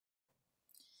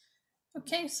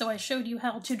Okay, so I showed you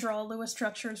how to draw Lewis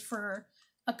structures for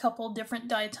a couple different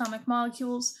diatomic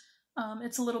molecules.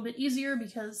 It's a little bit easier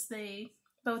because they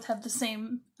both have the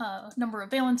same number of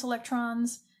valence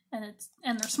electrons, and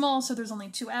they're small, so there's only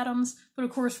 2 atoms. But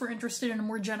of course, we're interested in a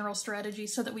more general strategy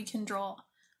so that we can draw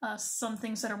some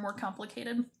things that are more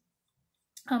complicated.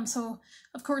 So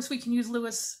of course, we can use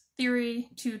Lewis theory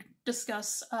to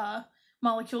discuss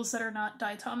molecules that are not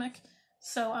diatomic.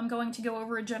 So I'm going to go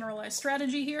over a generalized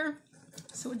strategy here.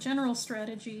 So a general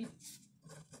strategy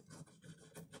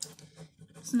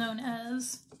is known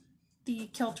as the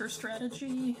Kelter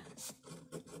strategy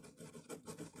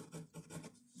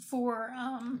for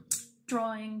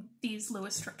drawing these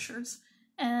Lewis structures.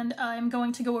 And I'm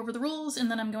going to go over the rules, and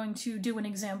then I'm going to do an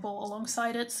example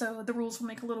alongside it, so the rules will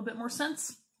make a little bit more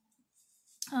sense.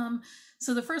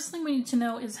 So the first thing we need to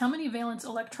know is how many valence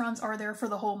electrons are there for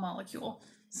the whole molecule.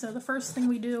 So the first thing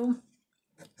we do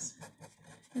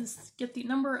is get the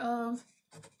number of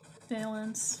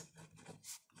valence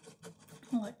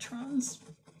electrons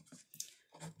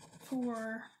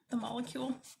for the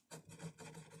molecule.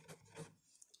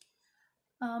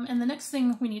 And the next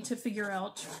thing we need to figure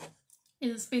out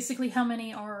is basically how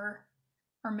many are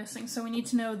missing. So we need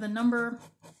to know the number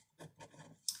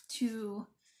to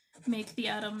make the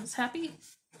atoms happy.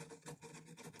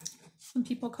 Some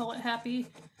people call it happy.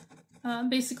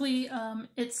 Basically,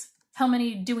 it's how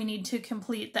many do we need to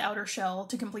complete the outer shell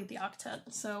to complete the octet.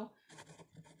 So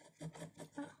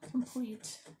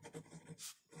complete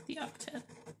the octet.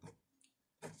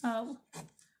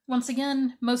 Once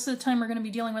again, most of the time we're going to be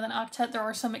dealing with an octet. There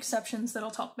are some exceptions that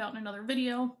I'll talk about in another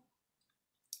video.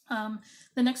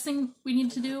 The next thing we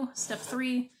need to do, step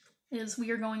 3, is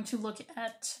we are going to look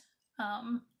at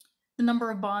the number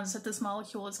of bonds that this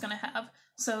molecule is going to have.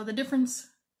 So the difference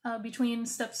between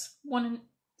step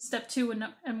 2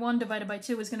 and 1 divided by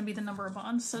 2 is going to be the number of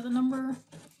bonds. So the number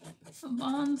of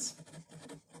bonds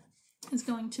is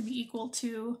going to be equal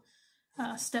to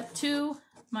step 2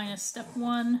 minus step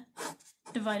 1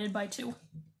 divided by 2.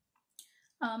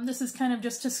 This is kind of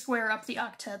just to square up the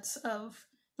octets of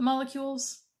the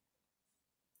molecules.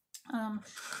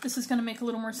 This is going to make a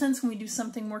little more sense when we do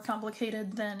something more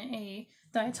complicated than a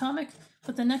diatomic,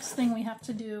 but the next thing we have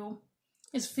to do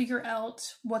is figure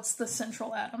out what's the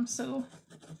central atom. So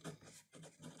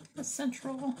the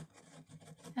central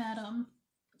atom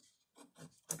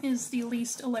is the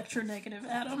least electronegative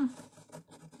atom.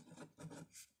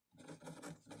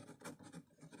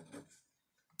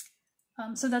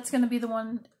 So that's going to be the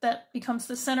one that becomes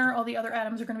the center. All the other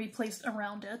atoms are going to be placed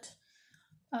around it.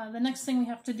 The next thing we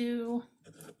have to do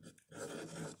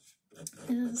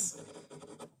is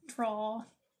draw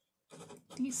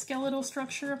the skeletal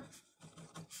structure.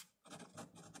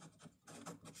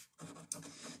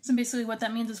 So basically what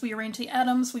that means is we arrange the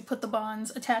atoms, we put the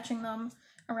bonds attaching them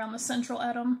around the central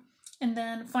atom, and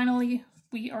then finally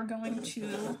we are going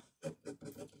to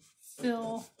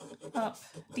fill up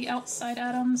the outside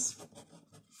atoms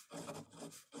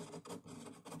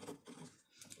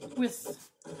with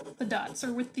the dots,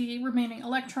 or with the remaining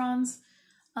electrons.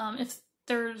 If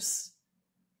there's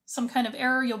some kind of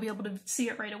error, you'll be able to see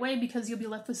it right away because you'll be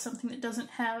left with something that doesn't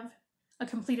have a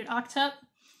completed octet.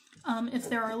 If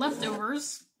there are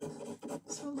leftovers,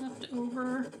 so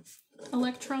leftover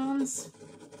electrons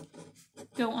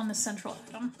go on the central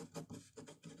atom.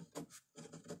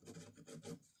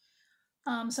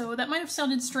 So that might have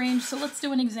sounded strange, so let's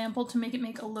do an example to make it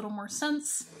make a little more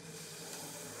sense.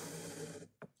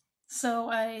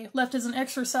 So I left as an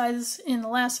exercise in the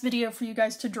last video for you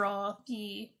guys to draw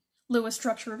the Lewis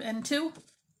structure of N2.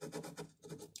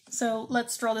 So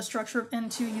let's draw the structure of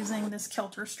N2 using this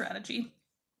Kelter strategy.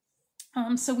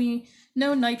 So we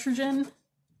know nitrogen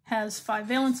has 5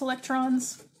 valence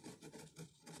electrons,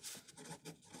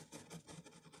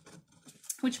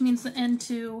 which means that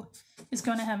N2 is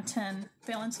going to have 10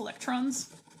 valence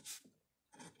electrons.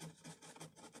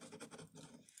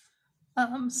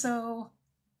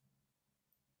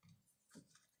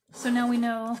 So now we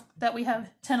know that we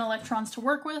have 10 electrons to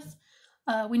work with.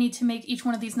 We need to make each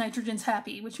one of these nitrogens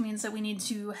happy, which means that we need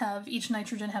to have each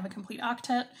nitrogen have a complete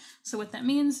octet. So what that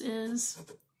means is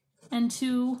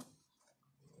N2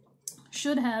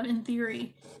 should have, in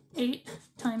theory, 8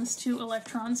 times 2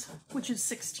 electrons, which is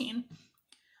 16.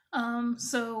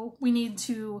 So we need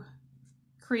to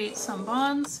create some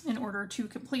bonds in order to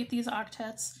complete these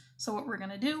octets. So what we're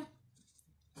going to do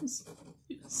is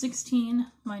 16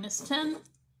 minus 10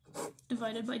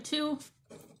 divided by 2.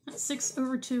 That's 6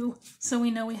 over 2. So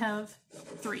we know we have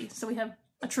 3. So we have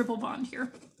a triple bond here.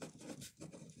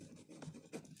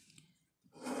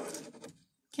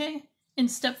 Okay, in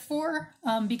step 4,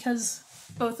 because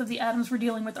both of the atoms we're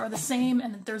dealing with are the same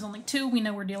and that there's only 2, we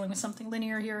know we're dealing with something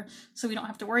linear here, so we don't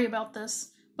have to worry about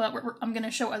this. But I'm going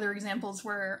to show other examples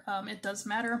where it does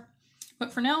matter.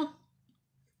 But for now,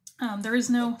 there is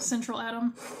no central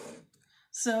atom.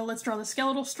 So let's draw the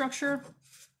skeletal structure.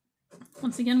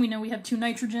 Once again, we know we have 2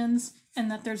 nitrogens and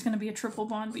that there's going to be a triple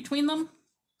bond between them.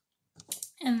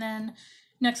 And then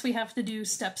next we have to do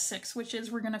step 6, which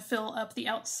is we're going to fill up the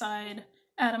outside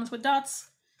atoms with dots.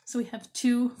 So we have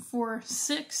 2, 4,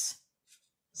 6,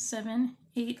 7,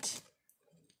 8,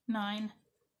 9,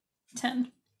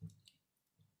 10.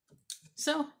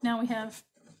 So now we have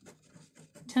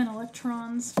 10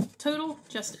 electrons total,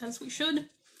 just as we should.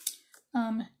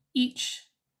 Each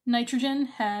nitrogen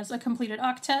has a completed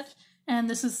octet, and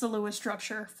this is the Lewis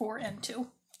structure for N2,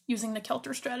 using the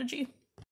Kelter strategy.